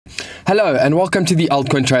Hello and welcome to the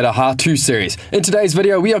AltCoinTrader How To Series. In today's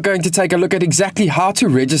video, we are going to take a look at exactly how to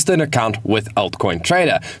register an account with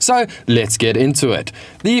AltCoinTrader. So let's get into it.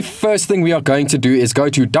 The first thing we are going to do is go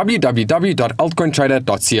to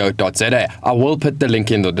www.altcointrader.co.za. I will put the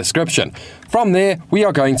link in the description. From there, we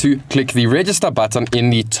are going to click the register button in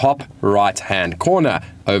the top right hand corner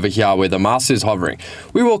over here where the mouse is hovering.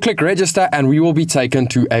 We will click register and we will be taken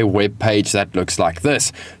to a web page that looks like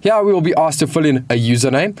this. Here we will be asked to fill in a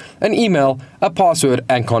username, an email, a password,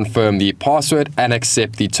 and confirm the password and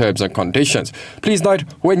accept the terms and conditions. Please note,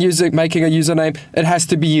 when making a username, it has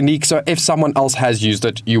to be unique, so if someone else has used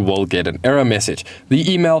it, you will get an error message. The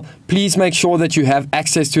email, please make sure that you have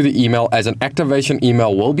access to the email, as an activation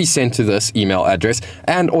email will be sent to this email address,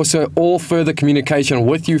 and also all further communication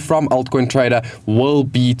with you from AltCoinTrader will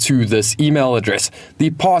be to this email address.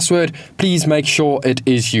 The password, please make sure it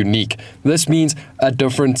is unique. This means a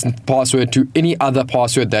different password to any other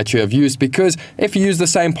password that you have used, because if you use the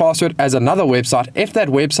same password as another website, if that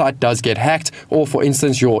website does get hacked, or for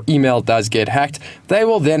instance your email does get hacked, they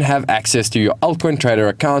will then have access to your AltCoinTrader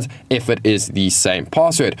account if it is the same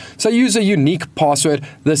password. So use a unique password.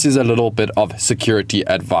 This is a little bit of security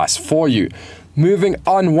advice for you. Moving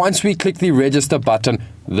on, once we click the register button,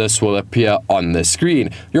 this will appear on the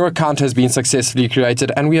screen. Your account has been successfully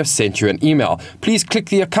created and we have sent you an email. Please click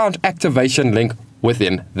the account activation link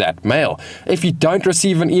within that mail. If you don't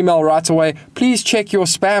receive an email right away, please check your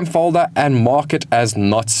spam folder and mark it as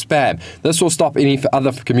not spam. This will stop any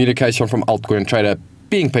other communication from AltCoinTrader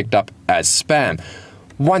being picked up as spam.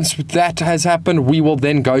 Once that has happened, we will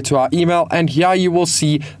then go to our email, and here you will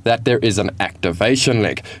see that there is an activation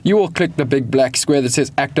link. You will click the big black square that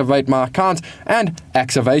says activate my account, and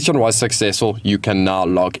activation was successful. You can now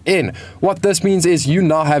log in. What this means is you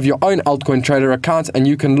now have your own AltCoinTrader account, and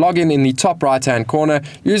you can log in the top right hand corner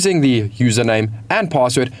using the username and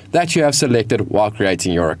password that you have selected while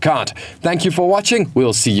creating your account. Thank you for watching.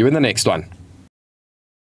 We'll see you in the next one.